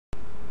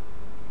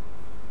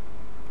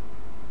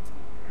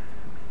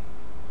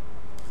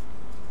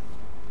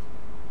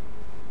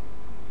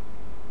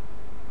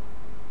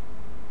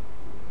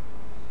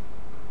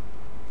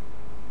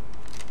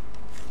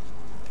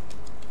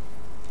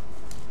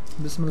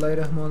بسم الله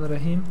الرحمن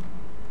الرحیم.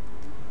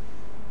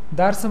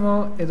 درس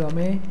ما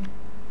ادامه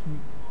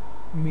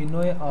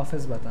مینوی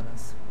حافظ بطن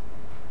است.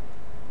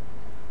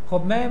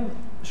 خب من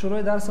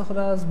شروع درس خود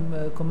از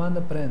کماند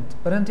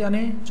پرینت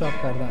یعنی چاپ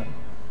کردن.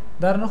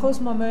 در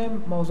نخست ما میایم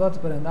موضوعات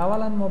پرینت.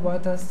 اولا ما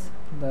باید است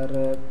در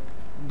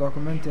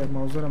داکومنت یک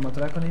موضوع را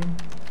مطرح کنیم.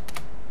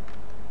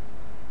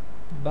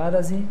 بعد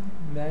از این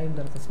میایم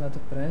در قسمت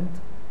پرینت،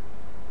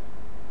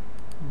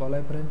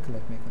 بالای پرینت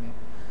کلیک میکنیم.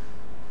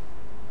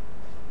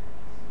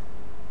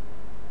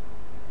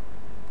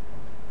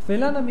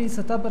 فعلا همی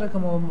ستاپ را که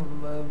ما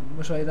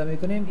مشاهده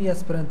میکنیم ای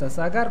از پرینت است.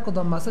 اگر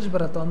کدام مسیج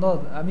براتان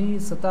داد همی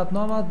ستاپ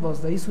نامد،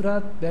 باز در این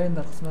صورت بیاین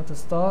در قسمت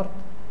استارت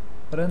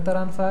پرینتر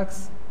اند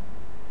فکس.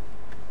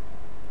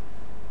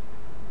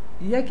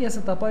 یکی از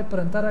ستاپ های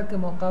پرینتر را که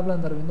ما قبلا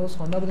در ویندوز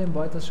خوانده بودیم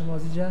باید از شما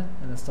از اینجا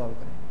انستال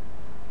کنیم.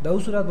 در اون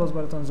صورت باز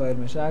براتان ظاهر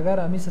میشه. اگر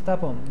همی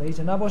ستاپ هم در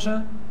اینجا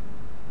نباشه،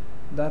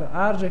 در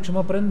هر جا که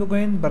شما پرینت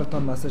بگوین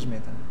براتان مسیج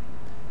میتونه،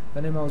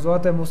 یعنی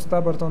موضوعات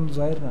مستطاب براتان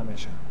ظاهر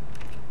نمیشه.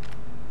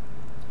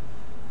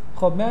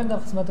 خب میایم در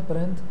قسمت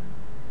پرینت.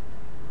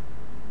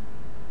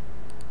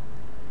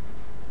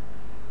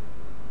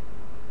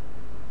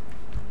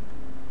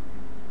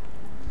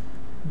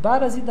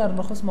 بعد از این در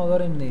نخست ما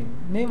داریم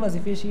نیم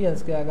وظیفهش این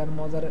است که اگر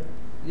ما در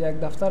یک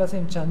دفتر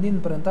هستیم چندین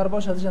پرینتر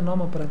باشه، از اینجا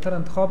نام پرینتر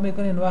انتخاب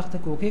میکنین. وقتی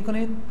که اوکی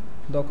کنین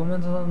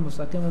داکومنتتون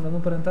مستقیم در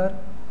اون پرینتر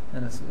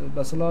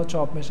به اصطلاح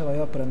چاپ میشه و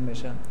یا پرینت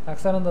میشه.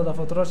 اکثرا در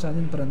دفاترها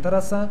چندین پرینتر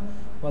هستن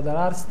و در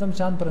هر سیستم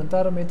چند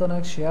پرینتر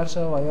میتونه شیر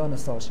شه و یا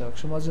انستال شه.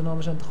 شما از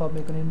نامش انتخاب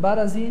میکنین. بعد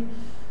از این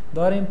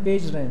داریم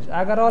پیج رنج.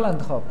 اگر آل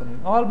انتخاب کنین،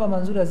 آل به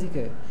منظور از این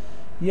که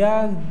 1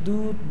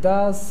 2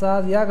 10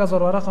 100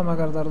 1000 ورق هم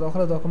اگر در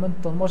داخل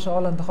داکومنت تون باشه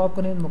آل انتخاب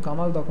کنین،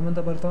 مکمل داکومنت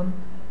براتون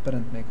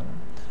پرینت میکنن.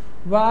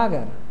 و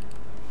اگر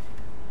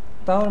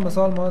طور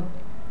مثال ما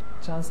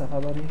چند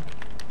صفحه داریم،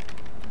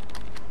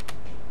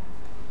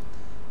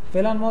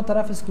 فعلا ما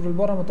طرف اسکرول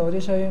بار متوجه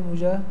شویم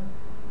اونجا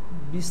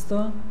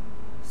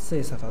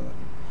 23 صفحه داریم.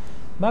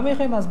 ما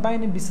میخوایم از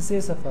بین 23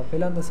 صفحه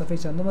فعلا در صفحه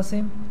چندم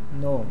هستیم؟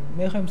 9.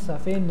 میخوایم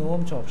صفحه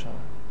 9 چاپ شود.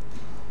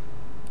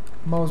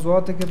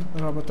 موضوعاتی که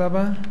رابطه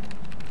به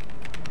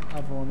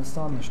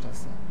افغانستان نشته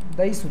است.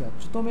 در این صورت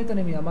چطور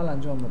میتونیم این عمل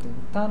انجام بدیم؟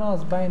 تنها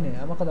از بین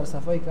اما قدر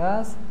صفحه‌ای که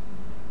هست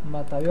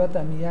محتویات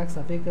امی یک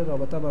صفحه که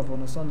رابطه به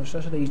افغانستان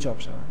نشته شده ای چاپ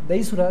شود. در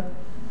این صورت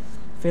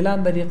فعلا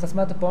در این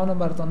قسمت پایان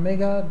براتون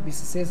میگه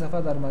 23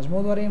 صفحه در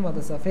مجموع داریم و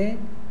در صفحه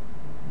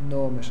 9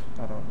 مش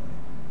قرار داریم.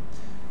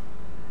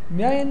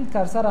 میاین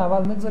کرسر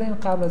اول میگذارین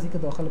قبل از اینکه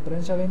داخل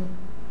پرینت شوین،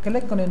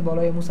 کلیک کنین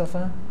بالای اون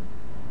صفحه.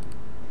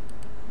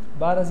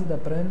 بعد از این در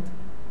پرینت،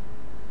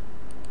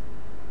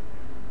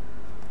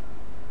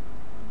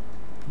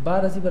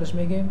 بعد از این برش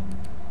میگیم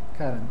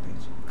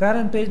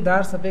کرنت پیج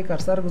در صفحه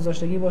کرسر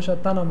گذاشتگی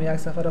باشد، تنها یک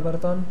صفحه را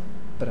براتون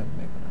پرینت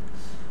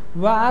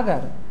میکنه. و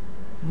اگر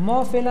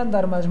ما فعلا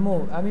در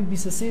مجموع همین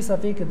 23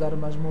 صفحه که در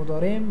مجموع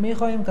داریم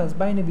میخوایم که از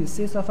بین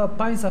 23 صفحه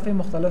 5 صفحه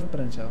مختلف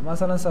پرینت شود.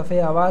 مثلا صفحه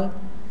اول،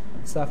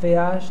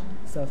 صفحه 8،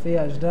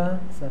 صفحه 18،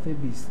 صفحه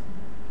 20.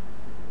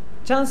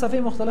 چند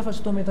صفحه مختلف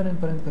چطور میتونین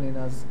پرینت کنین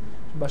از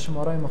با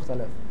شمارهای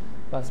مختلف.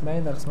 پس ما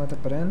در قسمت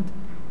پرینت،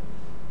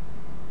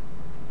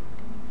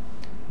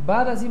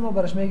 بعد از این ما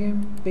برش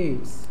میگیم پیج.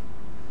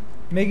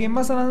 میگیم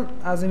مثلا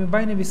از این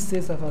بین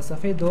 23 صفحه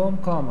صفحه 2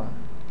 کاما،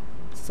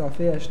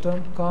 صفحه 8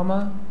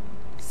 کاما،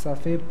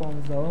 صفحه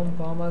 15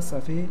 کاما،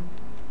 صفحه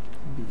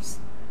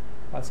 20.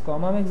 پس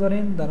کاما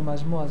میگذارین. در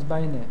مجموع از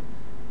بین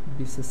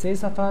 23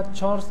 صفحه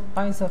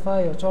 5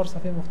 صفحه یا 4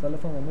 صفحه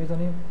مختلف هم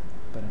میتونیم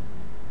بریم.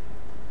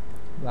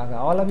 و اگر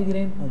آلا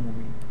بگیریم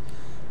عمومی.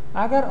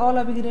 اگر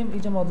آلا بگیریم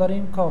اینجا ما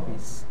داریم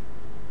کاپیز.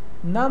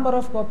 نمبر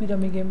آف کاپی را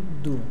میگیم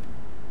 2.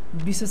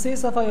 23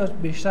 صفحه یا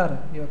بیشتر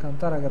یا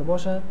کمتر اگر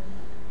باشه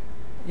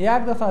یک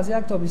دفعه از 1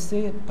 تا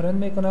 23 پرینت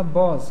میکنه،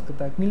 باز که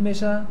تکمیل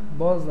میشه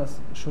باز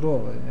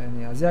شروع،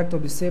 یعنی از 1 تا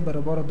 23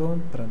 برابر 2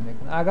 پرینت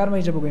میکنه. اگر ما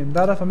اینجا بگوییم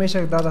 10 دفعه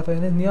میشه، 10 دفعه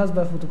یعنی نیاز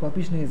به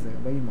فتوکاپیش نیست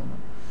به این معنی.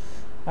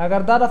 اگر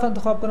 10 دفعه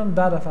انتخاب کنم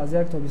 10 دفعه از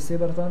 1 تا 23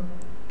 براتون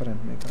پرینت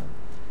میکنه.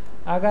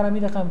 اگر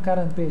همین رقم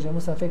کرنت پیج همون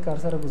صفحه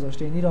کرسر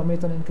گذاشته اینی را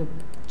میتونین که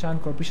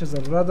چند کاپیش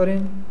ضرورت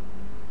دارین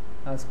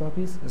از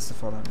کاپیز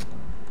استفاده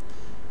میکنین.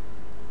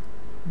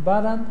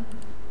 بعدا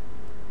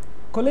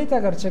کلیت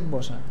اگر چک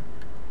باشه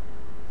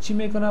چی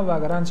میکنه و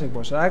اگر ان چک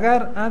باشه؟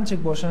 اگر ان چک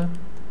باشه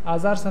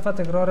از هر صفحه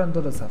تکرارا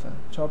 2 صفحه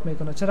چاپ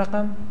میکنه. چه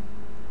رقم؟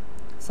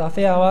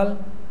 صفحه اول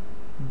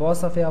با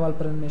صفحه اول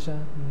پرینت میشه،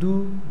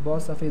 2 با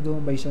صفحه 2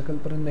 به این شکل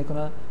پرینت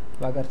میکنه.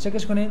 و اگر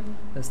چکش کنین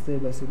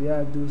استپ بس 1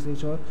 2 3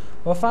 4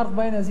 و فرق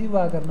بین از این و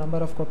اگر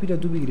نمبر اف کاپی را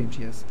 2 بگیریم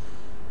چی است؟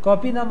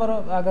 کاپی نمبر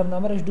اگر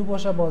نمبرش 2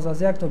 باشه باز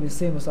از 1 تا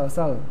 23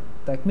 مسلسل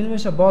تکمیل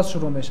میشه، باز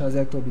شروع میشه از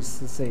 1 تا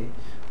 23.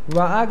 و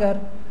اگر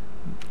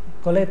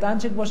کلیت ان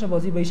چک باشه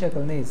بازی به این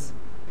شکل نیست.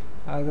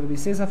 اگر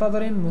 23 صفحه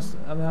دارین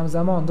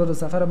همزمان 2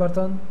 صفحه را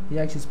براتون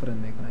یک چیز پرینت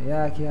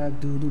میکنه، 1 1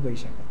 2 2 به این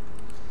شکل.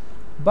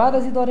 بعد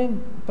از این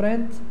داریم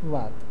پرینت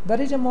وات. در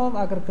اینجا ما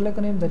اگر کلیک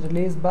کنیم در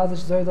ریلیز بعضی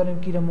چیزایی داریم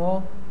که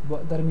ما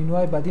در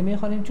مینوهای بعدی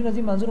میخوانیم، چون از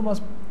این منظور ما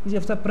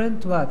اینجا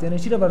پرینت وات یعنی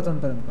چی را براتون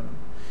پرینت کنم.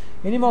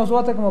 یعنی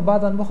موضوعات که ما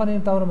بعداً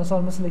بخونیم طور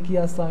مثال مثل کی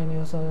هستن، یعنی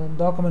مثلا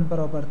داکومنت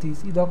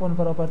پراپرتیز، این داکومنت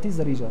پراپرتیز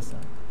در اینجا هستن.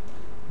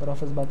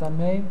 برافز بطن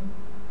می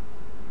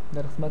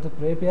در قسمت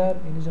پریپیر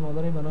اینجا ما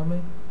داریم به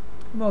نام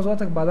موضوعات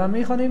که بعداً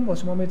میخونیم و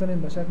شما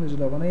میتونید به شکل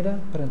جداگانه ای را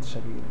پرینتش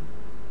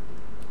بگیرید.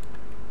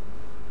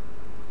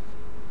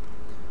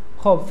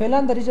 خب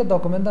فعلا در اینجا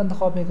داکومنت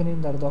انتخاب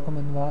میکنیم. در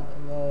داکومنت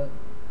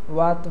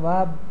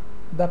و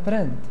در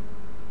پرینت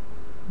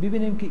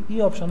ببینیم که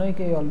این آپشن هایی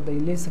که یا در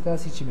لیست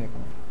کسی چی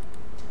میکنه.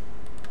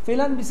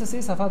 فعلا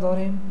 23 صفحه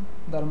داریم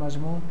در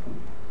مجموع.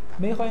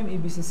 میخوایم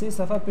این 23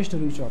 صفحه پشت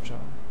روی چاپ شود.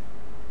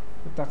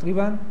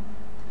 تقریبا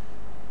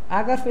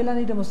اگر فعلا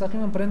این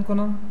مستقیما پرینت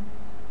کنم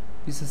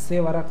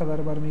 23 ورقه در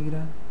بر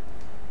میگیره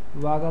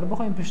و اگر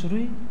بخوایم پشت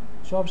روی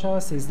چاپ شود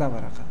 13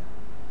 ورقه.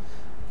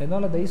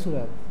 حالا در این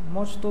صورت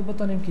ما چطور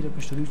بتونیم که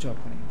پشت روی چاپ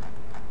کنیم؟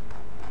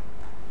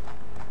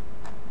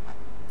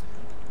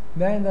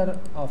 بیاین در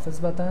آفیس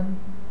بتن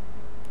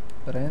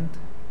پرینت.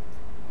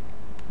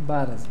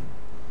 بعد از این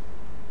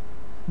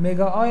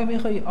میگه آیا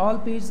میخوای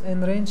all pages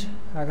in range.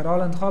 اگر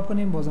آل انتخاب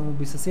کنیم بازم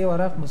 23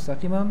 ورق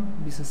مستقیما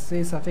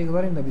 23 صفحه که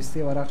داریم در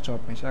 23 ورق چاپ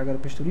میشه. اگر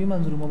پشت روی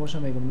منظور ما باشه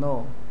میگم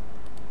نو.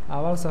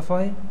 اول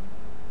صفحه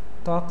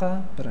تاق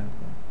پرینت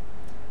کنیم.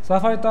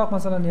 صفحه تاق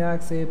مثلا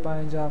 1 3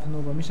 5 7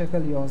 9 به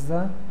شکل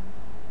 11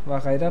 و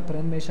غیره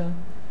پرینت میشه.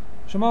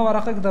 شما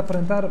ورقه که در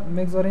پرینتر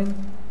میگذارین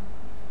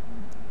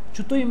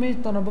چطوری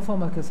میتونه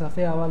بفهمه که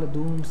صفحه اول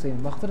دوم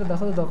سوم بخاطر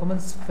داخل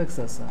داکومنت فیکس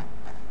است.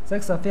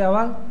 صفحه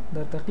اول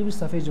در ترکیبش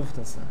صفحه جفت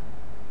است.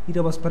 این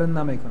رو باز پرینت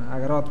نمیکنه.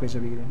 اگر رات پیش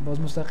بگیریم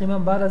باز مستقیما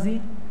بعد از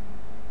این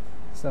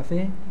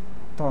صفحه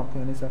تاق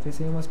یعنی صفحه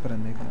سوم از پرینت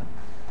میکنه.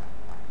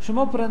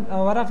 شما پرینت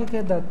ورقی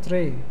که در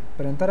تری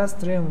پرینتر است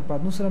تری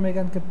مپادنوس رو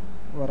میگن که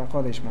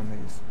ورقاتش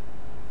ماندگی است.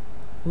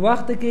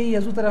 وقتی که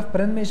از اون طرف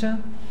پرینت میشه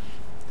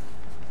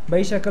به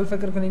این شکل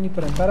فکر کنین این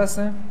پرینتر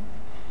است.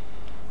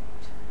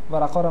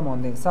 ورقا را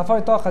مانده.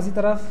 صفحه تا از این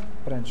طرف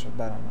پرینت شد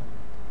در آمد.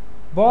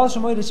 باز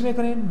شما اینو چی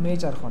میکنین؟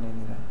 میچرخونین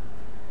اینو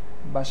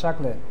به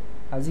شکل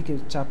از اینکه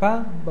چپه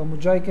به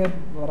جایی که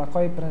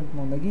ورقای پرینت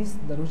ماندگی است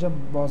در اونجا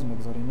باز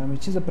میگذارین. همین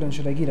چیز پرینت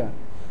شدگی را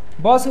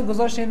باز که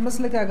گذاشتین.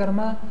 مثل که اگر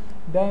ما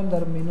بیایم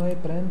در منوی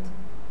پرینت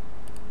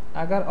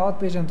اگر آد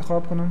پیج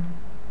انتخاب کنم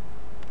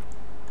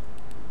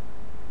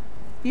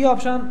این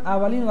آپشن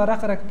اولین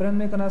ورق را که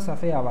پرینت میکنه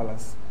صفحه اول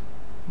است.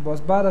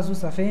 باز بعد از اون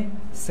صفحه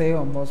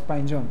سوم باز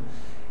پنجم.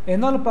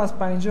 اینال پس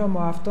پنجم و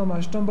هفتم و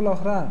هشتم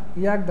بالاخره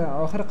یک در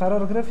آخر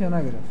قرار گرفت یا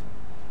نگرفت.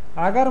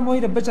 اگر ما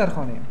این رو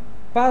بچرخانیم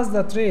پس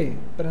در تری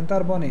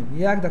پرینتر بانیم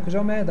یک در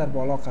کجا میه در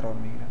بالا قرار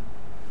میگیره.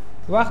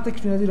 وقتی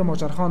که این رو ما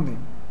چرخاندیم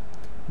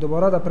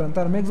دوباره در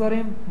پرینتر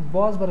میگذاریم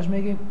باز برش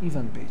میگیم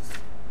ایونت پیج.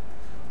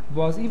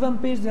 باز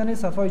ایونت پیج یعنی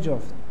صفحه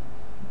جفت.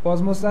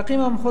 باز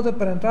مستقیم هم خود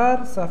پرینتر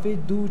صفحه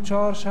 2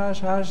 4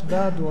 6 8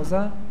 10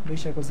 12 به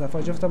شکل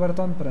صفحه جفت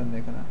براتون پرینت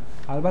میکنه.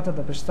 البته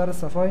در پشت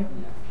صفحه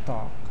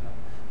تاق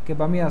که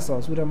به می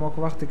اساس او ما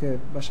که وقتی که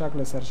به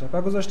شکل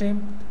سرچپه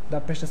گذاشتیم در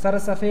پشت سر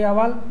صفحه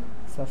اول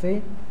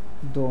صفحه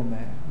دومه.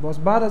 باز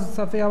بعد از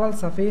صفحه اول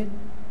صفحه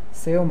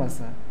سوم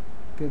است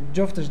که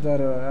جفتش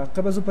در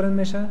عقب از او پرینت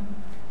میشه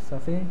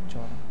صفحه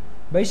چهارم.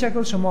 به این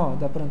شکل شما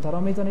در پرینترها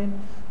میتونین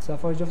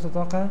صفحه جفت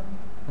تاقه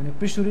یعنی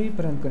پشت روی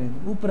پرینت کنین.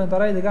 او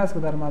پرینترهای دیگه است که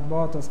در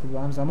مطبوعات است که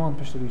همزمان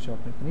پشت روی چاپ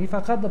میکنه. این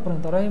فقط در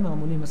پرینترهای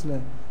معمولی مثل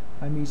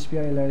همین HP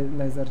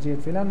لیزر جیت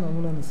فعلا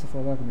معمولا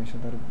استفاده میشه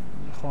در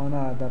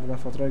خانه در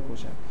دفترهای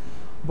کوچک.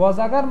 باز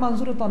اگر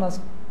منظورتان از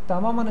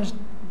تمامش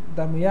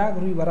در یک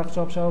روی ورق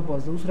چاپ شود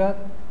باز در صورت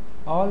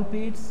all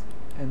pages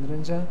in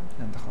range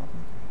انتخاب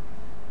میکنیم.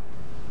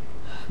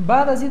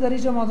 بعد از این در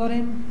اینجا ما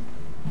داریم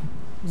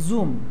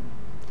زوم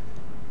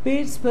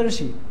پیج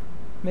پرشی.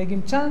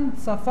 میگیم چند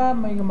صفحه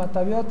میگیم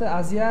محتویات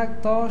از 1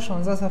 تا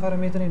 16 صفحه رو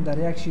میتونیم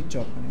در یک شیت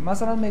چاپ کنیم.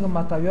 مثلا میگیم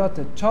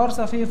محتویات 4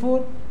 صفحه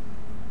فور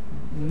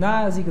نه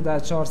از اینکه در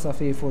 4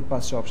 صفحه فور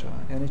پس چاپ شود.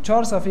 یعنی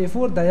 4 صفحه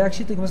فور در یک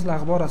شیت که مثل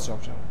اخبار است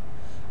چاپ شود.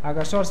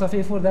 اگر 4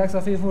 صفحه فور در یک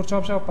صفحه فور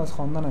چاپ شود پس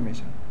خوانده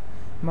نمیشه.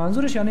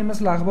 منظورش یعنی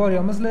مثل اخبار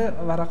یا مثل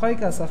ورقایی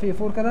که از صفحه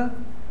فور کرده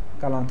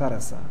کلانتر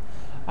است.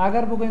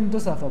 اگر بگوییم 2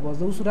 صفحه باز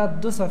در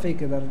صورت 2 صفحه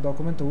که در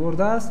داکومنت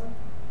ورد است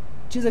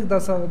چیزی که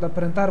در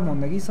پرینتر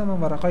ماندگی است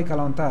من ورقای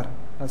کلانتر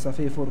از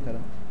صفحه فور کرده.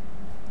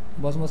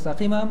 باز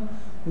مستقیم هم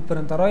او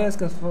پرینترایی است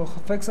که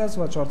فیکس است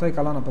و چارتای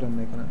کلان پرینت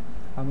میکنه.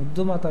 اما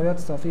 2 محتویات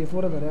صفحه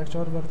فور در یک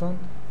چارت براتون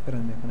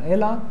پرینت میکنه.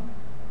 الا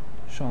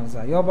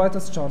 16 یا باید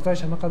از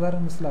چارتایش همه قدر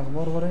مثل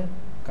اخبار وره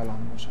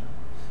کلان باشه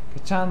که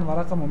چند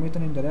ورقه ما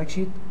میتونیم در یک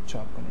شیت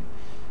چاپ کنیم.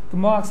 که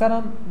ما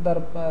اکثرا در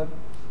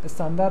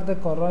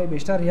استاندارد کارهای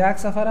بیشتر یک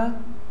صفحه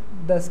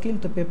در اسکیل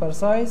تو پیپر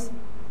سایز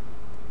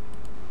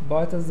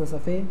باید از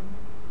صفحه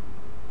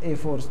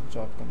A4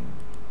 چاپ کنیم.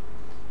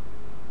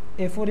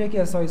 A4 یکی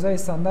از سایزهای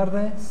استاندارد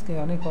است که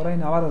یعنی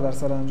کارهای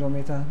 90% انجام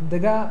میده.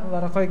 دیگه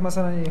ورقایی که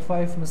مثلا A5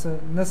 مثل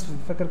نصف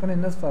فکر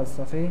کنین نصف از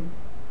صفحه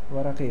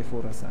ورقه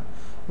A4 است.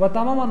 و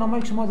تمام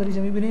نامه‌ای که شما در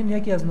اینجا می‌بینید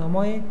یکی از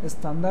نامه‌های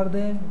استاندارد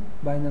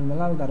بین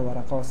الملل در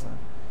ورقه است.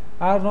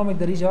 هر نامی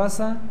در اینجا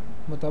است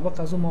مطابق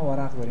از اون ما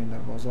ورق داریم در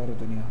بازار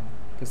دنیا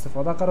که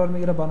استفاده قرار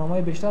میگیره. با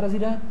نامه‌های بیشتر از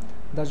این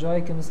در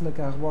جایی که مثل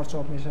که اخبار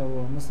چاپ میشه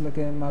و مثل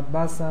که مطبع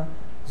است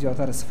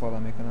زیادتر استفاده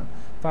میکنن.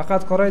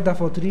 فقط کارهای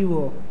دفاتری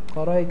و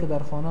کارهایی که در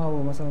خانه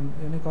و مثلا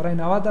یعنی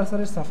کارهای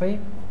 90% صفحه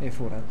A4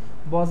 است.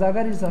 باز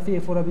اگر این صفحه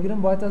A4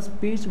 بگیریم باید از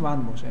پیج 1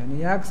 باشه، یعنی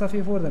یک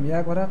صفحه A4 دم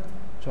یک ورق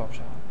چاپ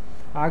شود.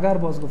 اگر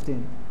باز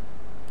گفتیم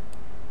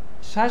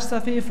 6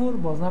 صفحه A4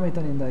 باز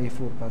نمیتونیم در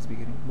A4 پس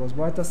بگیریم، باز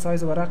باید از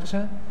سایز ورقش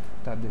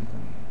تبدیل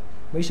کنیم.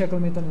 به این شکل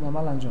میتونیم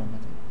عمل انجام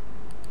بدیم.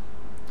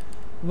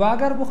 و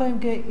اگر بخوایم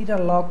که این را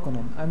لاک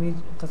کنم، همین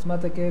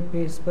قسمتی که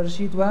پیج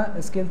سپرشیت و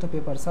اسکیل تو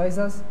پیپر سایز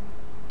است،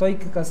 تا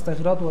که کس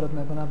تغییرات وارد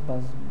نکنه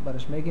باز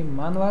برش میگیم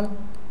مانوال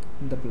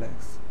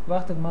دپلکس.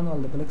 وقتی که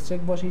مانوال دپلکس چک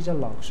باشه اینجا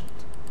لاک شد،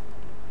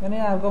 یعنی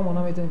هرگاه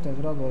ما نمیتونیم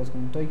تغییرات وارد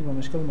کنیم تا که با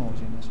مشکل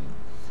مواجه نشیم.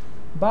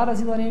 بعد از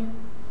این داریم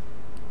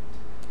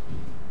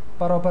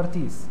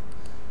پراپرتیز.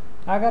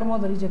 اگر ما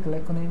در اینجا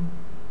کلیک کنیم،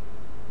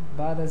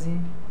 بعد از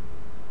این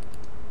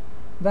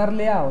در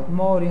لیاوت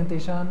ما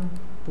اورینتیشن،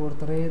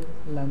 پورتریت،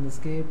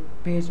 لندسکیپ،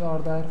 پیج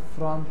آردر،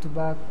 فرانت تو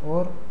بک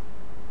اور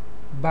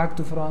بک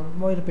تو فرانت،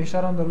 ما این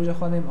پیشتر هم در روی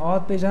خوانیم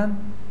آد پیجن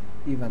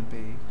ایون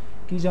پیج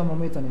که اینجا ما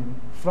میتونیم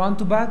فرانت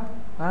تو بک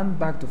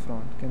and back to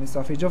front، یعنی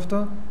صفحه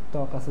جفتو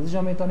تا قصدی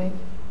جا میتونیم.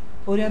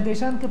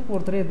 اورینتیشن که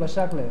پورتریت به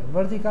شکل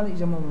ورتیکال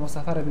اینجا ما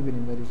مسافر رو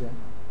ببینیم در اینجا،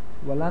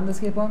 و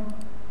لندسکیپ هم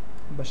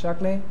به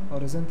شکل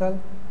هوریزونتال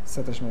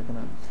ستش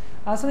میکنن.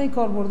 اصلا این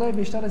کاربردهای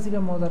بیشتر از این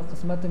ما در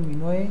قسمت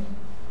مینوی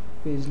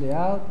پیج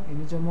لیاوت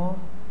اینجا ما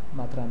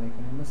مطرح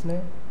میکنیم، مثل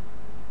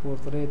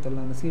پورتریت،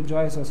 لندسکیپ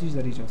جای اساسیش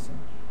در اینجا هستن،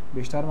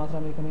 بیشتر مطرح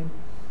میکنیم.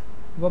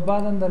 و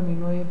بعدا در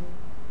مینوی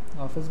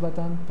آفیس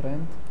بتن،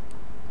 پرینت،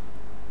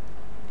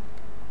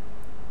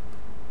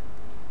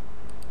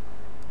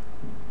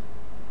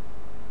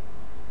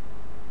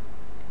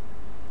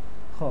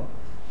 خب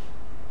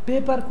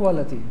پیپر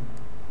کوالیتی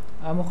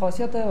اما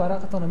خاصیت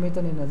ورقتان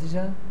میتونید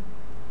نتیجه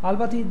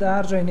البته در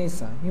هر جای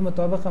نیست، این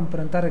مطابق هم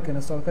پرنتر که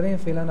انستال کردیم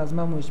فعلا از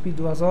ما HP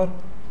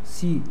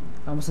 2030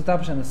 اما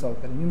ستاپش انستال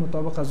کردیم، این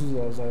مطابق از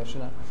او ظاهر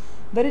شده.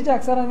 در اینجا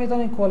اکثرا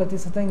میتونید کوالیتی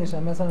ستینگش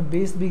مثلا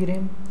بیست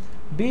بگیریم.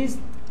 بیست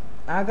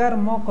اگر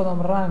ما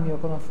کدام رنگ یا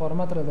کدام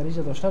فرمت را در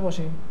اینجا داشته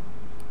باشیم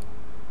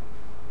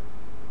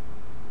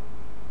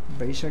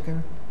به این شکل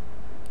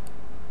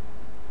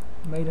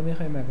ما اینو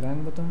میخوایم یک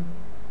رنگ بتون،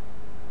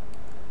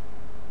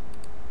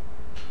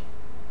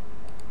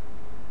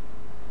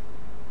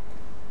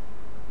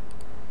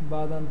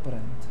 بعداً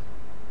پرنت.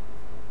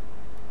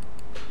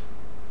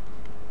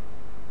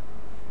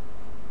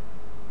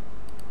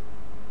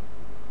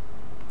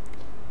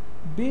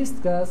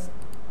 بیست کس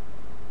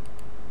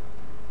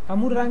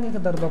امور رنگی که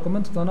در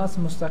داکومنت تان است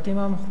مستقیم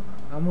هم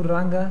امور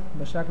رنگ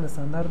به شکل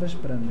استانداردش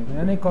پرنت میکنه،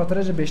 یعنی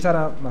کارترج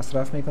بیشتر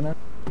مصرف میکنه.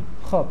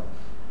 خب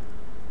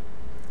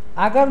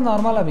اگر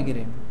نرمال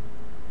بگیریم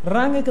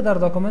رنگی که در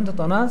داکومنت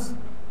تان است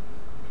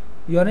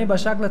یعنی به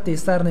شکل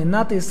تیزتر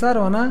نه تیزتر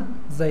و نه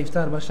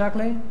ضعیفتر، به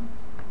شکل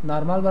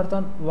نرمال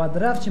برتان و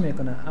درفت چی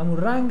میکنه؟ امور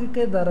رنگ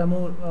که در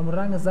امور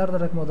رنگ زرد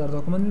را که ما در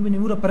داکومنت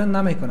میبینیم او را پرنت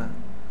نمیکنه،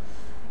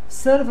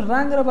 صرف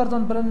رنگ را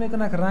برتان پرنت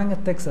میکنه که رنگ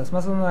تکست است.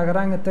 مثلا اگر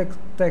رنگ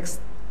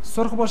تکست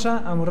سرخ باشه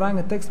امور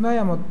رنگ تکست میاد،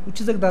 اما اون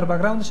چیزی که در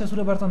بک‌گراندش است او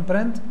را برتان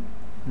پرنت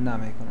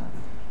نمیکنه.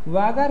 و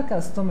اگر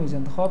کاستوم ایج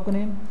انتخاب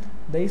کنیم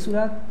در این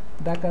صورت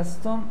در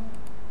کاستوم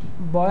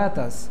باید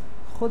است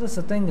خود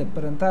ستینگ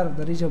پرنتر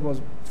در اینجا باز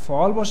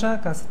فعال باشه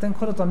که ستینگ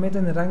خودتان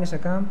میتونید رنگش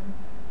کم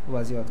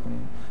و زیاد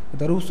کنید.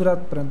 در اون صورت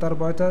پرنتر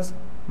باید است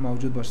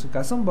موجود باشه،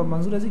 کاستوم با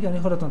منظور از اینکه یعنی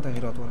خودتان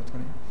تغییرات وارد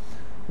کنید.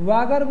 و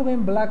اگر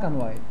بگیم بلک اند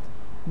وایت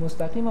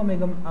مستقیم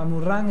میگم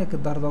امون رنگ که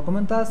در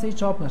داکومنت هست این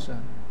چاپ نشه.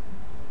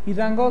 این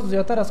رنگ ها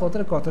زیادتر از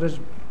خاطر کارترج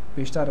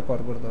بیشتر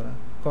کاربرد داره،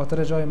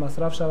 کارترج های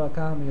مصرف شوه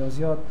کم یا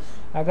زیاد.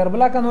 اگر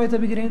بلک اند وایت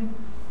بگیرین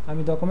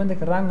همین داکومنت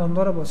که رنگ هم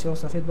داره با سیاه و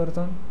سفید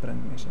براتون پرنت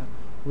میشه.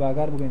 و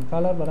اگر بگیم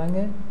کالر با رنگ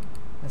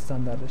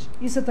استانداردش.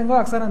 این ستنگ ها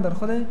اکثرا در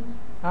خود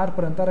هر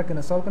پرنتر که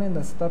انستال کنین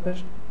در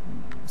ستاپش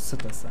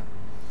ست است.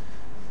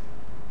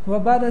 و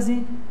بعد از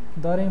این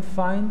داریم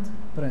فایند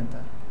پرنتر.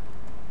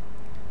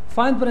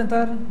 فایند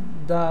پرنتر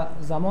در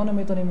زمان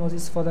میتونیم از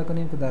استفاده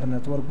کنیم که در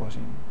نتورک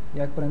باشیم.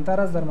 یک پرنتر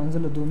از در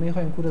منزل دو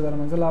میخوایم کود در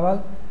منزل اول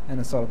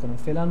انستال کنیم.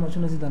 فعلا ما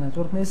چون از در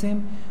نتورک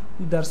نیستیم،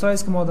 در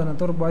سایز که ما در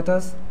نتورک باید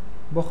است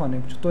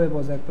بخوانیم. چطور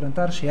باز یک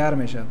پرنتر شیر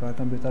میشه با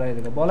کامپیوترهای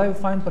دیگه. بالای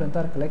فایند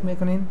پرنتر کلیک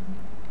میکنین.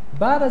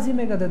 بعد از این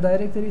میگه the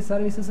directory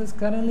services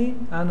is currently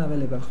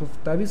unavailable. خب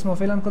طبیعی ما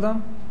فعلا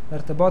کدام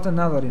ارتباط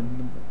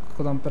نداریم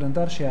کدام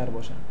پرنتر شیر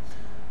باشه.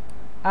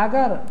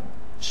 اگر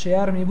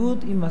شیر می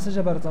بود این مسیج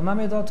براتون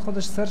نمیداد،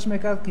 خودش سرچ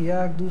میکرد که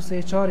 1 2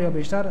 3 4 یا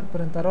بیشتر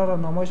پرنترها را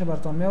نمایش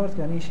براتون میآورد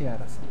که یعنی شیر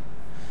است.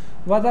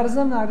 و در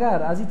ضمن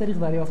اگر از این طریق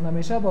دریافت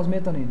نمیشه باز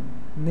میتونین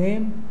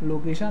نیم،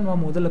 لوکیشن و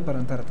مدل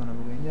پرنترتون رو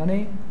بگین،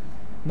 یعنی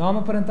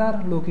نام پرنتر،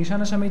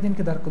 لوکیشنش میدین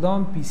که در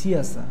کدام پی سی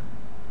است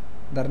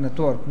در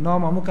نتورک،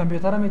 نام همون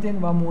کامپیوتر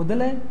میدین و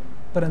مدل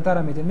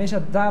پرنتر میدین. میشه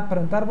 10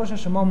 پرنتر باشه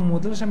شما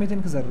مدلش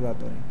میدین که ضرورت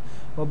دارین.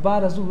 و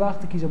بعد از اون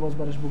وقتی که باز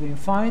برش بگیم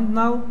find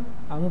now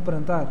همون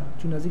پرنتر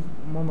چون از این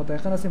ما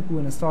متأخر هستیم که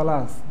اینستال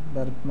است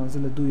در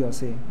منزل 2 یا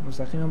 3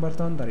 مستقیما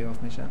براتون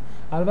دریافت میشه.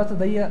 البته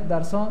در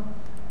درسان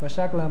به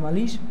شکل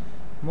عملیش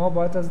ما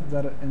باید از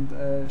در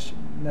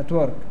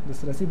نتورک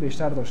دسترسی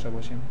بیشتر داشته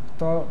باشیم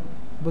تا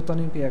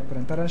بتونیم که یک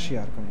پرینتر را شیر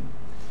کنیم.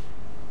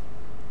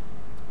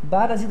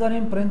 بعد از این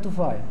داریم پرینت تو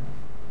فایل.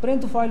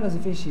 پرینت تو فایل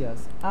وظیفه چی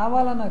است؟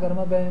 اولا اگر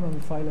ما بیایم این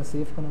فایل را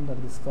سیو کنم در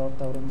دسکتاپ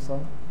طور مثال،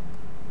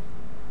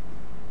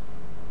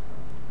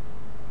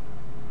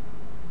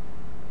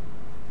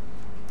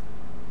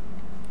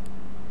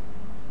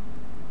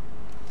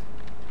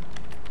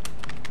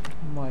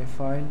 مای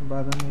فایل،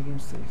 بعدا میگیم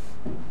سیو.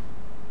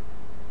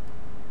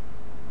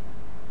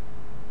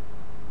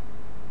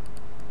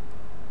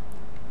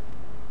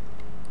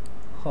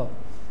 خب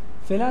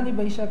فعلا به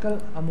این شکل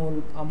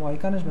اما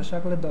آیکانش به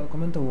شکل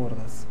داکومنت ورد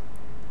است.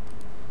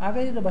 اگر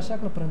این به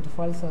شکل پرینت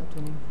فایل ثبت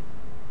کنیم،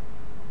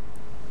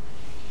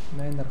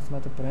 ما این در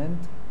قسمت پرینت،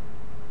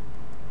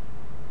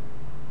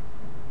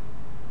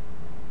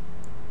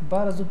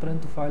 بعد از او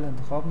پرینت فایل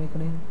انتخاب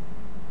میکنیم.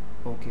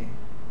 اوکی،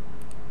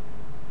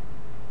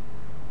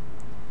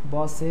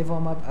 با سیو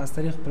آمد. از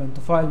طریق پرینت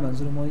فایل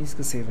منظور ما است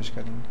که سیوش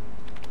کردیم.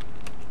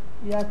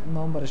 یک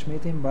نام برش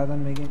میتیم، بعدا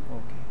میگیم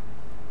اوکی.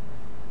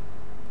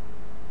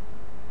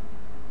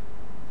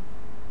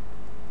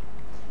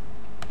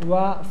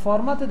 و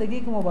فرمت دیگه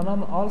که ما به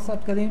نام آل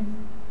ثبت کردیم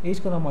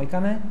هیچ کدام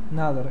آیکن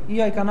نداره.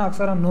 این آیکن ها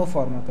اکثرا نو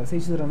فرمت است،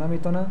 هیچ چیز رو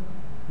نمیتونه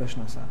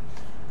بشناسه.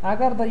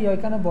 اگر در این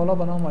آیکن بالا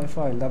به نام مای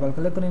فایل دبل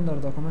کلیک کنیم، در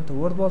داکومنت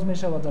ورد باز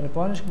میشه و در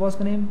پایینش که باز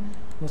کنیم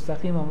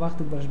مستقیم هم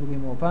وقتی برش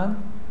بگیم اوپن،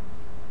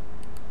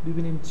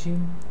 ببینیم چی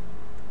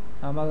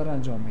عمل را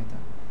انجام میده.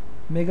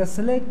 میگه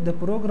select the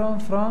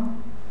program from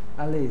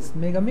a list.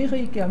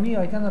 میگه که همین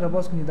آیکن را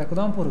باز کنید در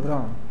کدام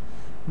پروگرام.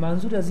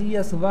 منظور از این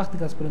است وقتی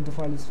که از پرینت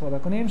فایل استفاده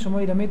کنیم شما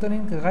اینا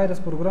میتونین که غیر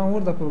از پروگرام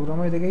ورد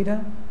پروگرام‌های دیگه اینا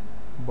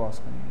باز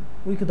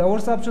کنید. وی که داور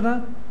ثبت شده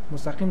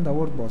مستقیم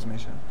داور باز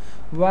میشه.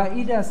 و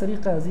این از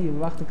طریق از این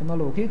وقتی که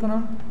نال اوکی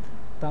کنم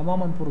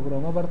تماما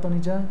پروگرام‌ها براتون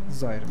اینجا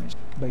ظاهر میشه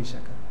به این شکل.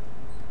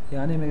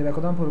 یعنی میگه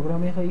کدام پروگرام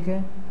میخوایی که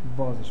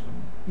بازش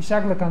کنی. این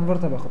شکل کانورت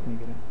به خود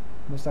میگیره.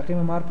 مستقیم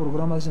مار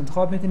پروگرام ازش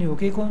انتخاب میکنی،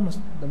 اوکی کن،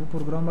 در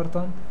پروگرام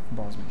براتون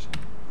باز میشه.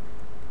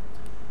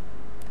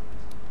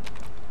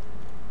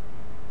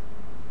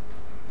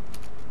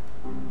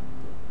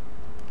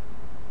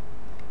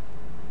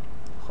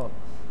 خب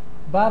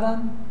بعدا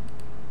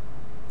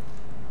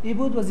ای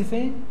بود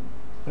وظیفه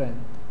پرینت.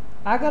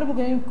 اگر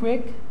بگوییم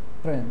کویک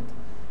پرینت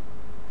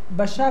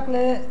به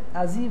شکل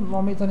از این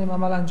ما میتونیم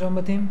عمل انجام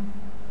بدیم.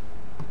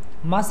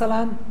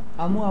 مثلا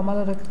امو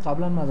عمل را که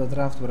قبلا ما در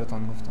درفت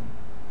براتون گفتم،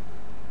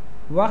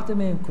 وقتی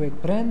میگیم کویک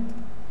پرینت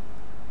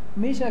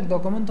میشه یک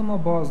داکومنت ما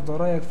باز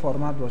دارای یک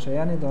فرمت باشه،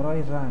 یعنی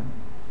دارای رنگ.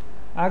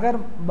 اگر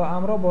با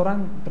امرا با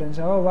رنگ پرینت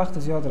شوه وقت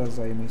زیاد را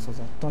ضایع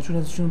میسازه، تا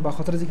چون به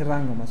خاطر اینکه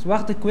رنگ هم است.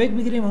 وقتی کویک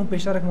بگیریم اون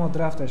پیشتر که ما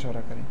درفت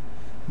اشاره کردیم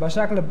به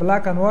شکل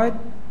بلک اند وایت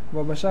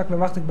و به شکل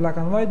وقتی بلک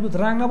اند وایت بود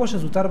رنگ نباشه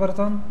زودتر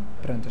براتون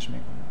پرینتش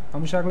میکنه.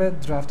 همون شکل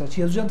درفت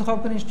چی از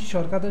انتخاب کنید، چی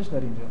شارکتش در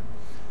اینجا.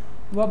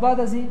 و بعد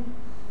از این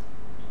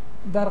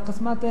در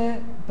قسمت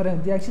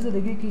پرینت یک چیز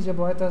دیگه که اینجا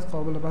باید از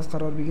قابل بس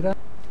قرار بگیره.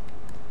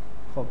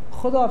 خب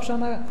خود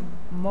آپشن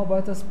ما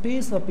باید از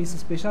پیس و پیس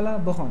اسپیشال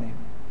بخونیم.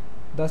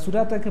 در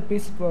صورت که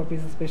پیس و پیس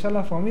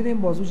اسپیشال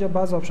فهمیدیم بازوجه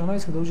بعض آپشن هایی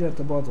است که دوجه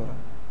ارتباط داره.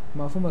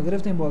 مفهوم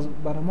گرفتیم. باز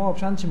برای ما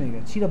آپشن چی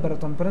میگه، چی را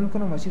براتون پرینت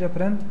کنم و چی را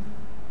پرینت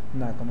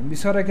نکنم.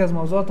 بسیار یک از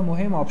موضوعات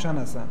مهم آپشن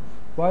هستن.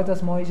 باید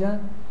از ما اینجا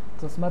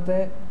قسمت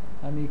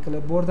همین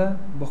کلیپ بورد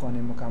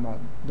بخونیم مکمل.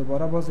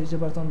 دوباره باز اینجا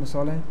براتون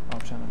مثال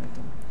آپشن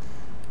میتونم.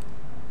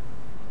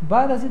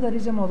 بعد از این در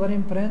اینجا ما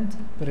داریم پرینت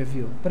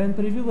پریویو. پرینت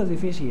پریویو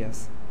وظیفه چی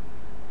است؟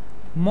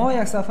 ما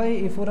یک صفحه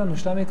ایفو را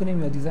نشته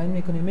میکنیم یا دیزاین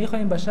میکنیم،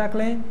 میخوایم به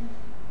شکل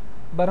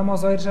برای ما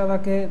ظاهر شوه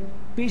که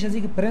پیش از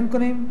اینکه پرینت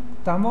کنیم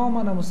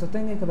تماما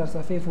نموستنگی که در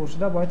صفحه ایفو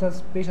شده باید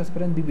از پیش از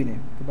پرینت ببینیم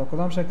که با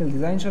کدام شکل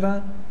دیزاین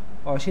شده،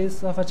 آشیه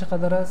صفحه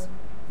چقدر است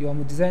یا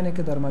همون دیزاینی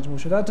که در مجموع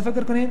شده. تو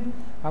فکر کنید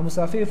همون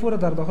صفحه ایفو را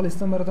در داخل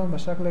سیستم براتون به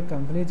شکل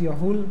کامپلیت یا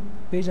هول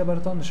پیج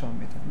براتون نشان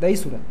میده. در این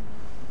صورت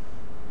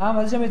هم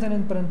از اینجا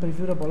میتونید پرینت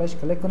پریویو را بالاش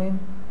کلیک کنین،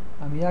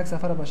 هم یک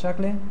صفحه را به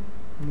شکل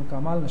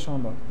مکمل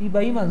نشان داد. این به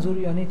این منظور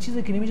یعنی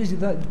چیزی که نمیشه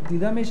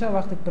دیده میشه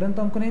وقتی پرینت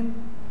هم کنین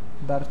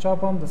در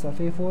چاپ هم در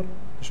صفحه فور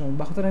شما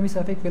به خاطر همین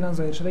صفحه که فعلا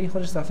ظاهر شده این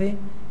خودش صفحه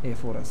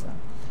A4 است.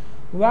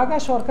 و اگر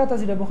شارکت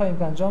از این بخوایم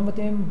که انجام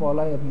بدیم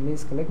بالای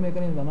لیست کلیک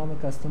میکنیم به نام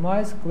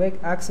کاستماایز کویک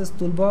اکسس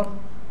تولبار.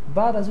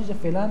 بعد از اینجا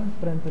فعلا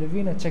پرینت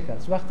پریویو چک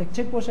است. وقتی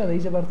چک باشه در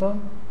اینجا براتون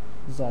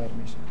ظاهر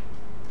میشه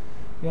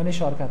یعنی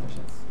شارکتش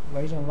است. و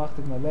اینجا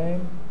وقتی ما بریم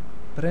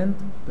پرینت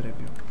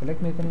پریویو کلیک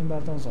میکنیم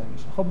براتون ظاهر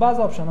میشه. خب بعض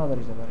آپشن ها در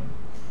اینجا داریم.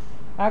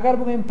 اگر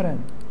بگیم پرینت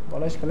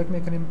بالاش کلیک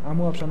میکنیم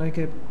همون آپشن هایی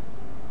که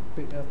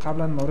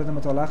قبلا مورد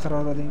مطالعه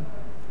قرار دادیم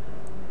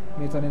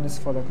میتونین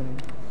استفاده کنیم.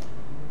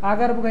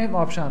 اگر بگیم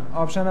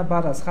آپشن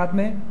بعد از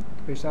ختمه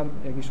پیشتر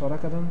یک اشاره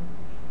کردم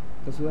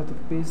به صورت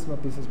پیس و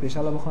پیس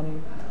اسپیشال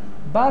بخونیم.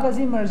 بعد از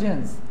این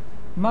مرجنز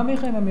ما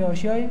میخوایم می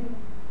آشیای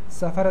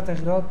سفر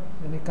تغییرات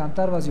یعنی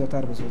کمتر و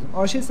زیادتر بسازیم.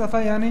 آشیه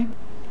صفحه یعنی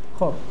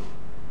خب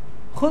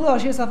خود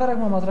آشیه سفر که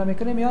ما مطرح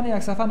میکنیم یعنی یک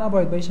صفحه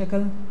نباید به این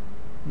شکل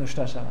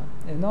نشته شوند.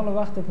 این حالا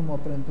وقتی که ما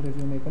پرینت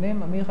پریویو میکنیم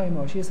میخوایم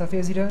حاشیه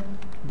صفحه زیر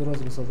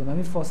درست بسازیم.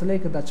 همین فاصله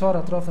که در 4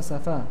 اطراف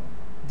صفحه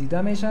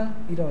دیده میشه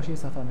این حاشیه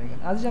صفحه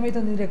میگن. از اینجا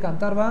میتونید این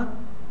کمتر و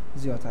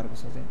زیادتر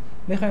بسازیم.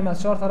 میخوایم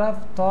از 4 طرف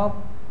تاپ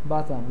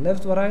باتم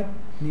لفت و رایت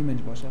نیم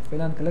اینچ باشه.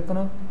 فعلا کلیک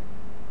کنم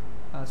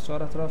از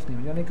 4 اطراف نیم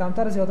اینچ، یعنی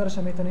کمتر زیادترش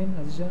میتونیم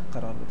از اینجا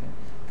قرار بدیم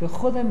که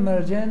خود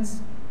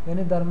مرجنس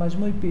یعنی در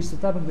مجموع پیج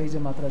ستاپ به اینجا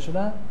مطرح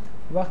شده.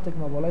 وقتی که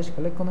ما بالایش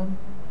کلیک کنم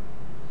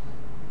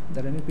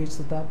در این پیج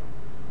ستاپ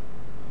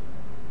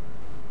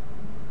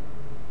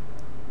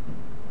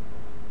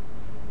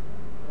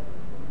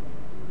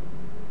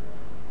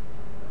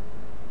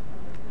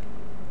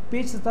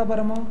پیج ستاپ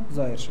برای ما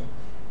ظاهر شد.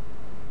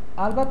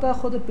 البته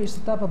خود پیج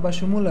ستاپ به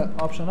شمول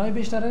آپشن های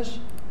بیشترش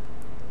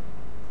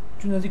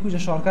چون از این کجا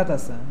شارکت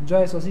هستن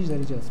جای اساسیش در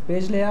اینجاست.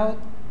 پیج لیاوت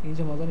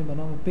اینجا ما داریم به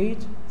نام پیج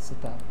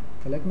ستاپ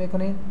کلیک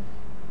میکنین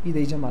این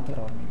اینجا مطلب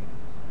قرار میگیره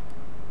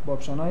با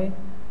آپشن های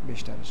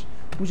بیشترش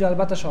کجا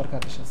البته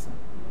شارکتش هستن.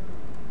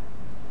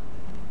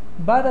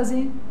 بعد از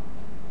این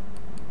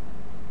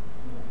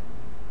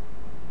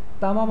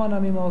تماما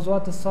همین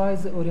موضوعات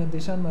سایز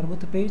اورینتیشن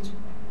مربوط پیج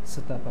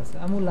ستاپ است.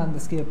 همون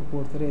لندسکیپ و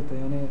پورتریت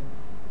یعنی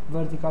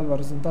ورتیکال و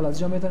هورزونتال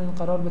از اینجا میتونین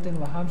قرار بدین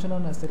و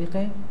همچنان از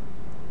طریق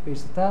پیج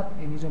ستاپ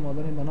اینجا ما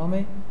داریم به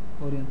نام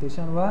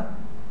اورینتیشن و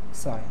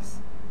سایز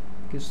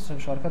که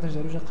شارکتش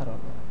در روش قرار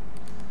داره.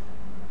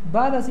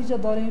 بعد از اینجا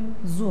داریم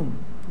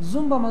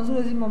زوم با منظور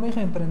از این ما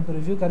میخوایم پرینت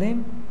پریویو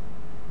کنیم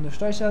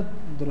نشتهش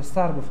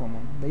درست‌تر بفهمم.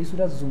 به این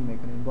صورت زوم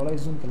میکنین بالای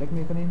زوم کلیک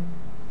میکنین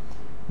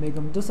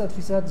میگم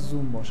 200%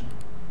 زوم باشه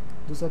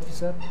 200%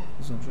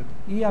 زوم شد.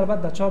 این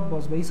البته در چاپ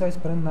باز به این سایز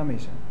پرینت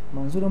نمیشه.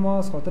 منظور ما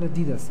از خاطر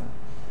دید است.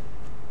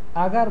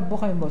 اگر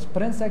بخوایم باز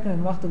پرینت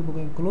سکنین وقتی که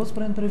بگیم کلوز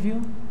پرینت پریویو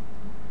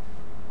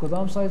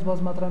کدام سایز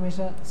باز مطرح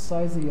میشه؟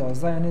 سایز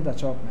 11 یعنی در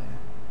چاپ میشه.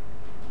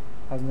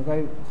 از نگاه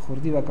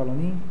خردی و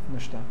کلانی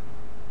نشته.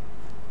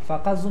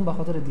 فقط زوم به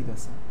خاطر دید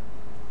است.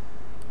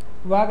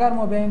 و اگر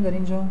ما بیایم در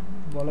اینجا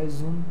بالای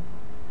زوم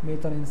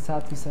میتونین 100% 75%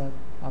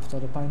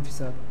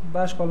 به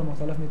اشکال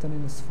مختلف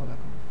میتونین استفاده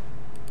کنید.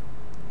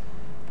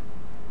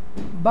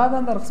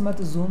 بعدا در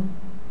قسمت زوم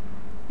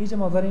اینجا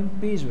ما داریم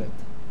پیج ویدت.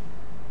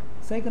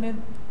 سعی کنید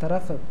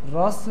طرف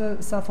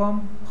راست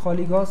صفحام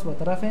خالی گاز و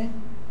طرف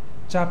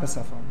چپ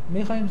صفحام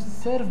میخوایم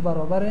صرف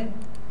برابر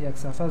یک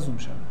صفحه زوم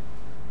شود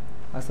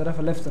از طرف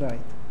لفت رایت.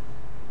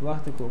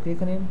 وقتی که اوکی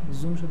کنیم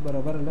زوم شد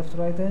برابر لفت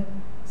رایت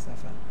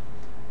صفحه.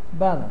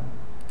 بعدا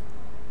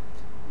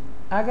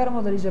اگر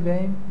ما در اینجا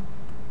بیاییم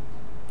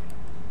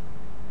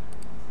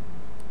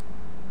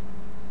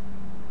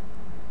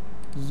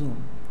زوم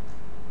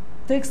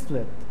تکست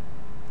ویدت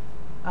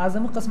از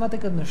همون قسمتی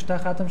که نشته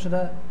ختم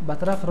شده به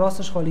طرف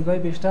راستش خالیگاه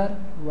بیشتر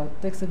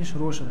و تکستی که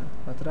شروع شده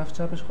به طرف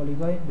چپش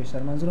خالیگاه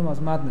بیشتر. منظورم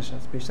از متنش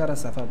است بیشتر از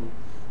صفحه بود.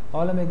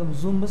 حالا میگم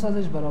زوم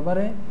بسازش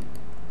برابر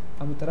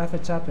همون طرف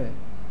چپه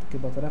که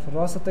به طرف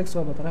راست تکست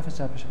و به طرف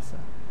چپش هست.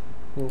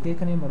 اوکی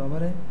کنیم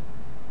برابر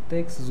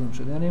تکست زوم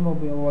شد یعنی ما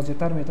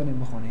واضح‌تر میتونیم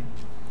بخونیم.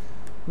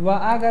 و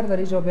اگر در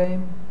اینجا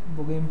بیایم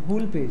بگیم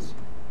هول پیج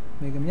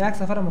میگم یک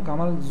صفحه رو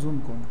مکمل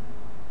زوم کن.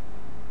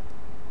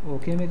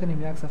 اوکی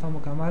میکنیم یک صفحه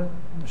مکمل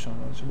نشان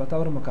داده شد به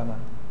طور مکمل.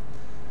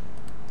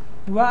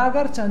 و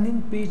اگر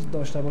چندین پیج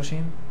داشته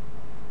باشیم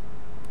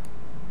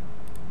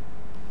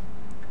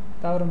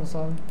طور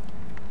مثال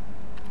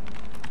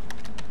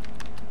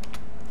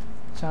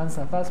چند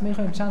صفحه است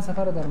میخوایم چند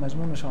صفحه رو در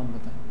مجموع نشان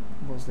بدیم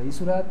باز در این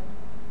صورت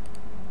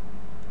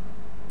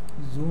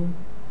زوم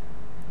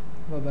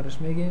و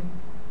برش میگیم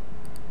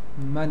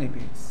many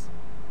pages.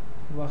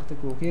 وقتی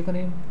که اوکی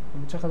کنیم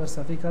چقدر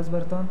صفحه کس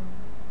برتان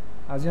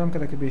از این هم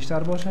که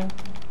بیشتر باشه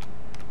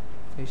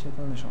به شکل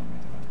نشان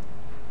میده.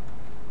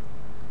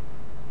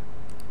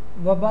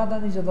 و بعدا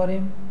اینجا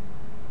داریم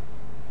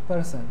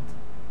پرسنت.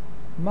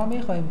 ما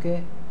میخوایم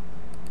که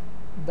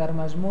در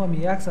مجموع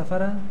یک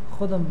صفحه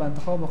خودم به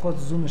انتخاب خود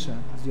زومش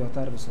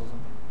زیادتر بسازم.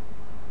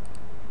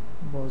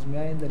 باز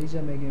میاییم در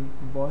اینجا میگیم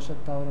باشه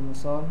طور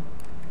مثال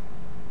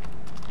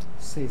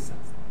 300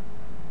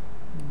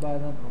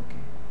 بعدا اوکی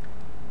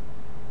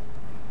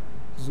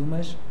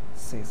زومش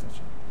 300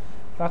 شد.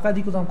 فقط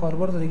این کدام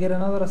کاربرد دیگه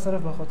نداره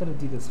صرف به خاطر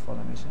دید استفاده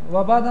میشه.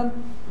 و بعدا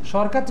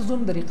شارکت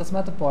زوم در این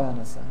قسمت پایان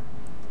است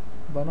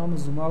با نام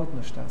زوم اوت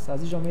نشته است.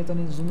 از اینجا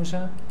میتونید زومش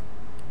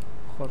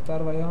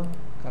خردتر و یا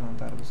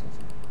کلانتر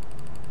بسازید.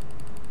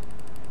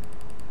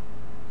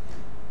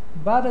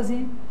 بعد از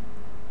این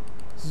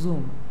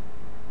زوم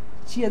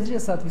چی از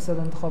اینجا 100%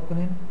 انتخاب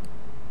کنین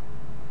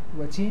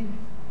و چی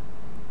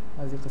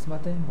از این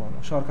قسمت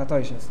بالا شارکت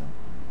هایش هستن.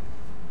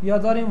 یا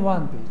داریم 1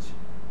 پیج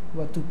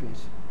و 2 پیج.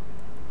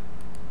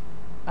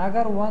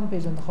 اگر 1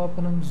 پیج انتخاب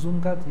کنیم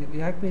زوم کرد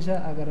یک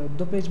پیجه. اگر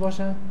 2 پیج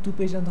باشه 2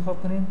 پیج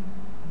انتخاب کنین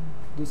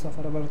 2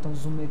 صفحه رو براتون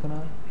زوم میکنه.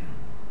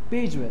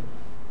 پیج ویدت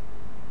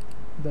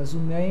در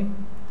زوم میاییم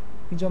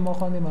اینجا ما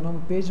خواندیم به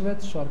نام پیج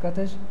ویدت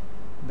شارکتش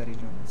در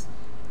اینجا هست.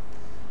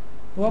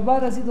 و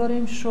بعد از این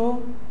داریم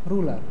شو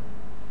رولر.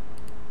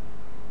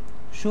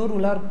 شو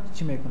رولر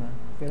چی میکنه؟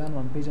 فعلا 1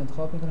 پیج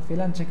انتخاب میکنه.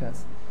 فعلا چک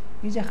است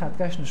اینجا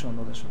خطکش نشان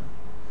داده شده.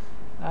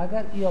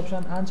 اگر این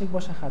آپشن انچک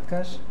باشه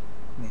خطکش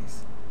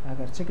نیست.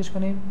 اگر چکش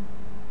کنیم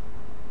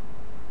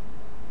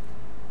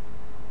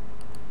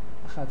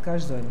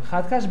خطکش داریم.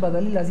 خطکش به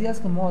دلیل از این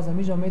است که ما از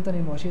اینجا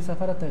میتونیم ماشین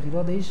صفحه را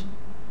تغییرات ایش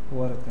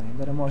وارد کنیم.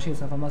 در ماشین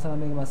صفحه مثلا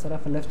میگم از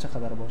طرف لفت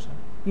چقدر باشه،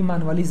 این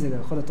منوالی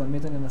زیگه خودتون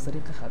میتونید از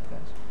طریق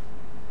خطکش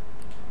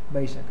به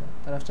این شکل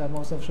طرف چپ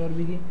ماوس افشار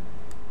بگی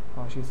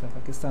ماشین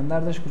صفحه که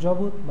استانداردش کجا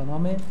بود به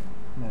نام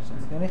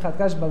مرجنس، یعنی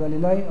خطکش به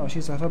دلیلای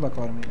ماشین صفحه به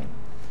کار میره.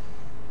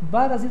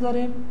 بعد از این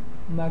داریم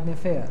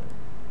مگنیفایر.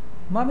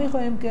 ما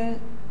میخوایم که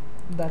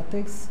در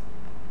تکست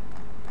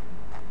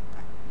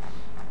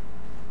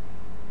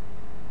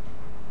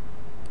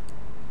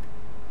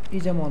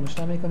اینجا ما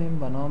نوشته میکنیم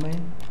به نام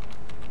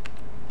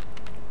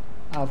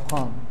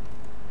افغان.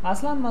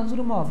 اصلا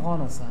منظور ما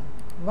افغان هستن.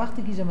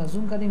 وقتی که اینجا ما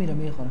زوم کردیم میره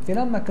میخونم.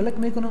 فعلا من کلیک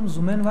میکنم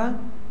زوم این و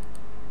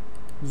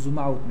زوم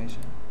اوت میشه.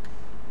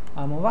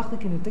 اما وقتی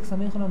که این تکست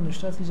میخونم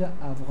نوشته است اینجا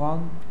افغان،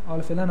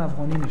 حالا فعلا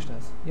افغانی نوشته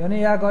است، یعنی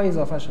یک آیه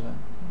اضافه شده.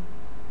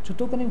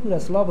 چطور کنیم که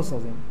اصلاح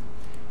بسازیم؟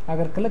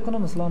 اگر کلیک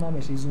کنم اصلاح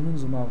نمیشه، زوم این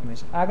زوم اوت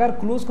میشه. اگر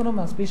کلوز کنم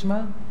از پیش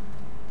من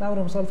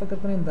طور مثال فکر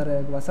کنیم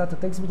در وسط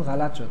تکست بود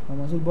غلط شد،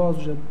 منظور باز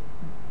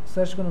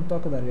سرچ کنم تا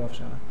که دریافت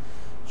شود.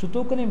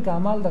 چطور کنیم که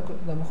عمل در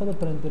خود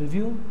پرینت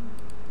پریویو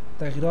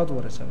تغییرات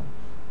وارد شود؟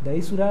 در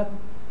این صورت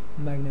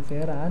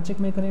مگنیفایر را ان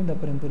چک میکنیم، در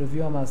پرینت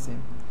پریویو هم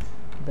هستیم،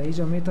 در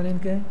اینجا میتونیم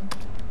که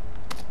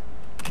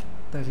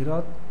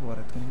تغییرات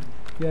وارد کنیم.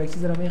 یا یک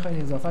چیز را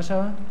میخواین اضافه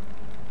شود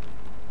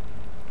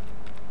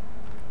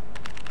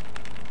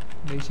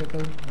به این شکل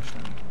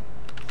مشتمل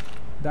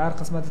در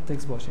قسمت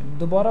تکست باشین.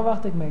 دوباره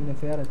وقتی که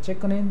مگنیفایر را چک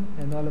کنین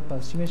انال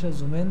پس چی میشه؟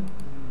 زوم این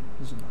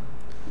زوم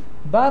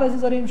اوت. بعد از این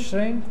داریم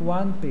shrink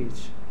one page.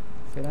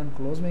 فعلا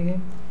کلوز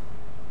میگیم.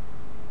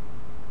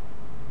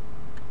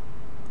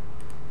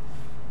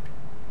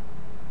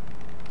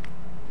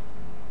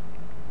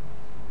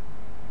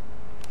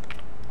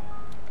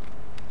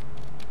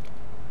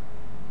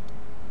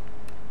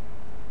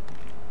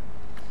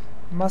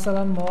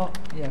 مثلا ما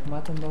یک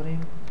متن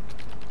داریم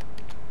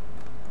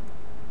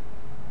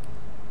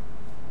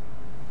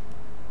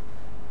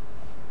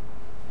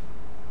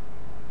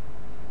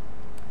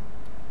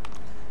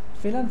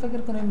فعلا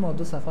فکر کنیم ما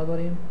دو صفحه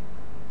داریم،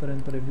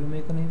 پرینت پریویو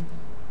میکنیم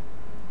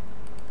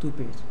تو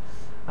پیج،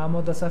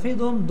 اما در صفحه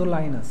دوم دو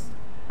لاین است.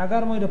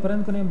 اگر ما این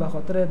پرینت کنیم به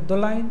خاطر دو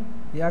لاین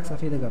یک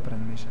صفحه دیگه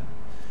پرینت میشه.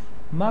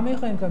 ما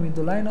میخوایم که این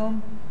دو لاین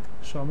هم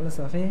شامل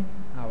صفحه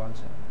اول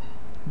شود.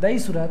 در این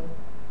صورت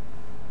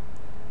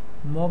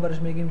ما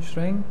برش میگیم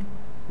shrink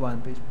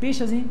one page.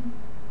 پیش از این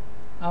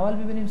اول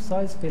ببینیم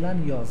سایز فعلا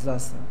 11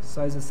 است،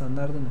 سایز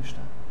استاندارد نوشته.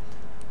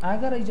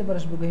 اگر اینجا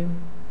برش بگیم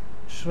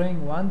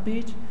shrink one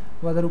page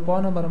و در اروپا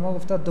هم برای ما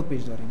گفته دو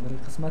پیج داریم برای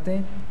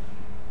قسمت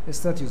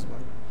استاتیوس بار.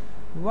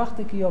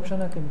 وقتی که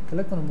آپشن که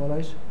کلیک کنم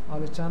بالایش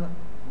حالا چند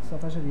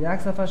صفحه شد؟ یک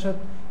صفحه شد.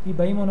 این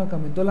به این معنی که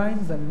دو لاین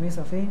زمینه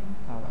صفحه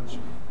اول شد.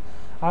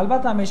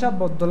 البته همیشه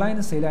با دو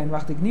لاین سه لاین.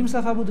 وقتی که نیم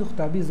صفحه بود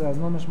خطابی از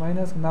نامش معنی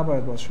است که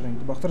نباید باز شرینگ،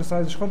 به خاطر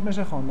سایزش خود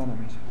میشه خواندن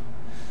نمیشه.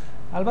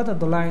 البته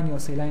دو لاین یا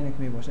سه لاین که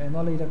می باشه. این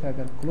حالا اینا که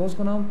اگر کلوز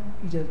کنم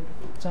اینجا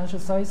چند شد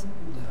سایز؟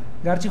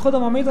 گرچه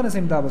خودم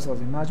میتونستیم 10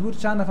 بسازیم، مجبور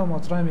چند دفعه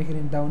مطرح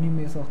میکردیم، 2.5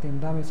 میساختیم،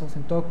 10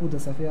 میساختیم تا کود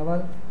صفحه اول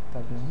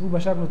تبدیل او به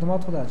شکل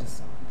اتومات خود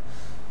اجسا.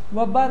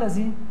 و بعد از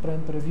این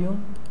پرینت پریویو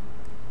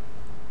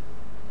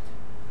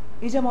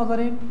اینجا ما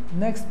داریم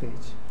next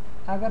page.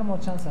 اگر ما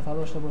چند صفحه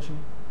داشته باشیم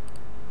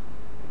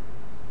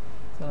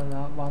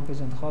مثلا وان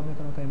پیج انتخاب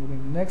میکنم که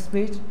بگیم next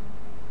page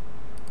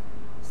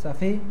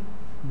صفحه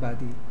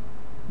بعدی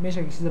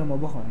میشه که چیزی رو ما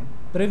بخونیم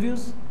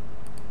پریویوز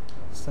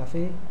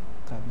صفحه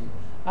قبلی.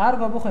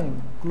 هرگاه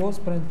بخوایم کلوز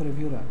پرینت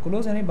پریویو را،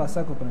 کلوز یعنی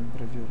بسته کو پرینت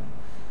پریویو را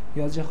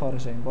یا از جا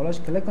خارج شیم،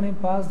 بالاش کلیک کنیم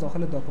پس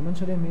داخل داکومنت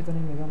شدیم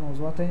میتونیم میگم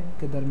موضوعات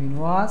که در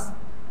مینو است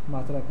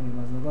مطرح کنیم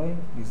از نگاه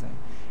دیزاین.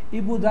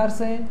 این بود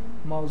درس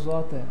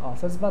موضوعات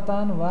آفیس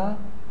بتن و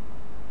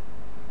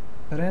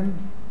پرینت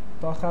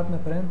تا ختم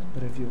پرینت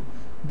پریویو.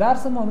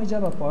 درس ما اینجا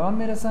به پایان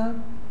میرسه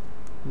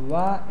و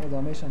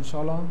ادامهش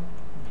انشالله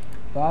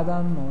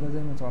بعدا مورد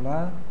مطالعه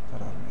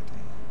قرار میگیره.